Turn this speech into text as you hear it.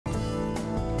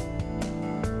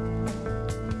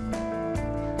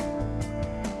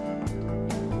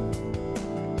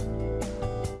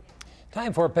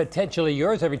Time for Potentially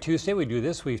Yours. Every Tuesday we do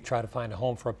this. We try to find a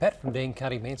home for a pet from Dane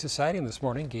County Humane Society. And this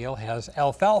morning, Gayle has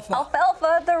Alfalfa.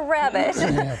 Alfalfa the Rabbit.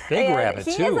 Yeah, big rabbit,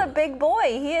 too. He is a big boy.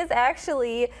 He is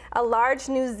actually a large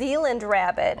New Zealand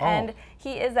rabbit. Oh. And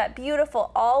he is that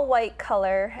beautiful all-white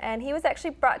color. And he was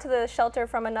actually brought to the shelter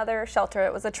from another shelter.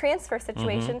 It was a transfer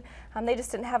situation. They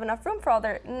just didn't have enough room for all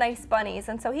their nice bunnies.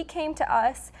 And so he came to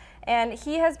us. And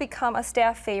he has become a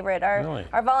staff favorite.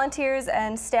 Our volunteers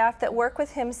and staff that work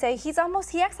with him say he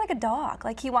acts like a dog.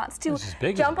 Like he wants to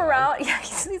jump around. Yeah,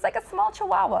 he's like a small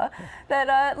chihuahua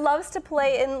that loves to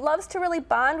play and loves to really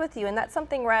bond with you. And that's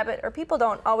something people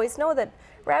don't always know, that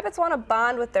rabbits want to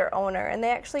bond with their owner, and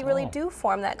they actually really do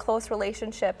form that close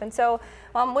relationship. And so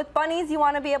with bunnies, you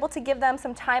want to be able to give them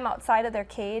some time outside of their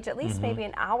cage, at least maybe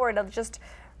an hour, to just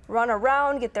run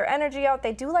around, get their energy out.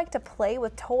 They do like to play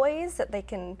with toys that they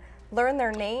can learn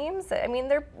their names. I mean,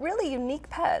 they're really unique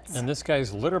pets. And this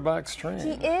guy's litter box trained.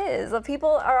 He is. People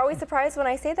are always surprised when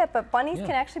I say that, but bunnies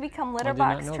can actually become litter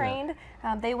box trained.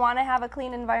 They want to have a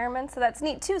clean environment, so that's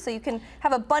neat too. So you can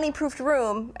have a bunny-proofed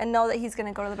room and know that he's going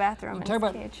to go to the bathroom in his cage. Talk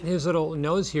about his little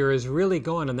nose here is really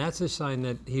going, and that's a sign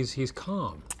that he's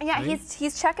calm. Yeah, right?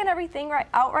 he's checking everything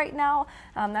out right now.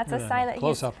 That's a sign that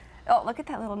close up. Oh, look at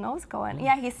that little nose going.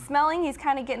 Yeah, he's smelling. He's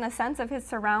kind of getting a sense of his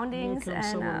surroundings. And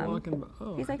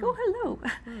he's like, oh, hello.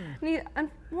 And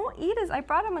he won't eat I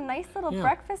brought him a nice little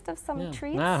breakfast of some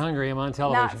treats. Not hungry, I'm on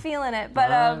television. Not feeling it. But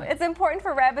it's important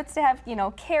for rabbits to have,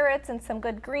 carrots and some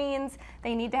good greens.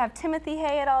 They need to have Timothy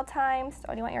hay at all times.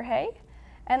 Oh, do you want your hay?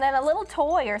 And then a little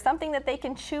toy or something that they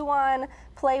can chew on,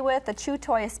 play with, a chew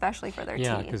toy especially for their teeth.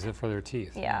 Yeah, because for their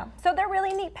teeth. Yeah. So they're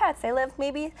really neat pets. They live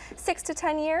maybe 6 to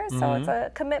 10 years, so it's a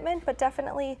commitment, but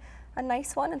definitely a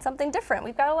nice one and something different.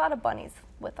 We've got a lot of bunnies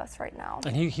with us right now.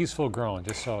 And he's full grown,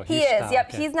 just so he is. Yep.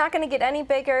 Okay. He's not going to get any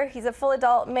bigger. He's a full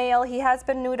adult male. He has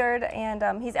been neutered,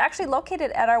 and he's actually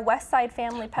located at our West Side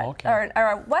Family Pet, or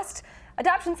our West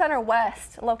Adoption Center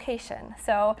West location.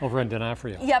 So over in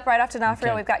D'Onofrio. Yep, right off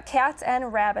D'Onofrio. We've got cats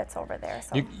and rabbits over there.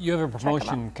 So you have a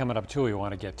promotion coming up too you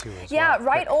want to get to as well. Yeah,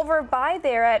 right over by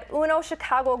there at Uno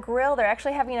Chicago Grill. They're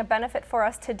actually having a benefit for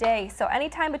us today. So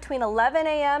anytime between 11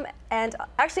 a.m. and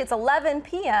actually it's 11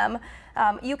 p.m.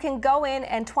 You can go in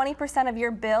and 20% of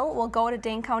your bill will go to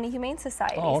Dane County Humane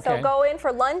Society. Oh, okay. So go in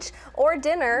for lunch or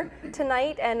dinner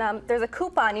tonight, and there's a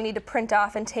coupon you need to print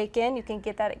off and take in. You can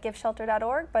get that at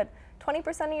giveshelter.org, but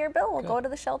 20% of your bill will go to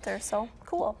the shelter, so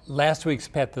cool. Last week's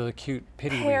pet, the cute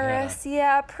Pitty Paris,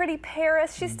 yeah, pretty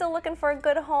Paris. She's still looking for a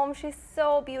good home. She's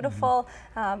so beautiful.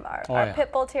 Our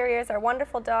pit bull terriers are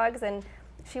wonderful dogs, and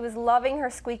she was loving her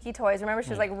squeaky toys. Remember,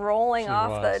 she was like rolling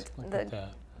off the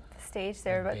stage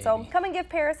there. But so come and give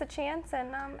Paris a chance,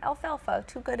 and Alfalfa,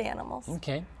 2 good animals.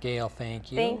 Okay, Gayle,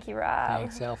 thank you. Thank you, Rob.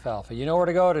 Thanks, Alfalfa. You know where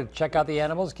to go to check out the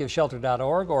animals.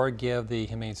 GiveShelter.org or give the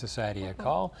Humane Society a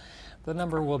call. The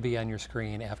number will be on your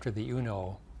screen after the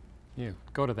Uno. You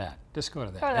go to that. Just go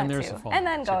to that. And there's the phone. And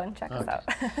then go and check us out.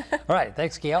 All right,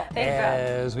 thanks, Gayle. Thanks,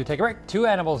 Rob. As we take a break, 2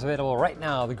 animals available right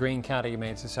now, the Greene County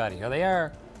Humane Society. Here they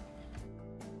are.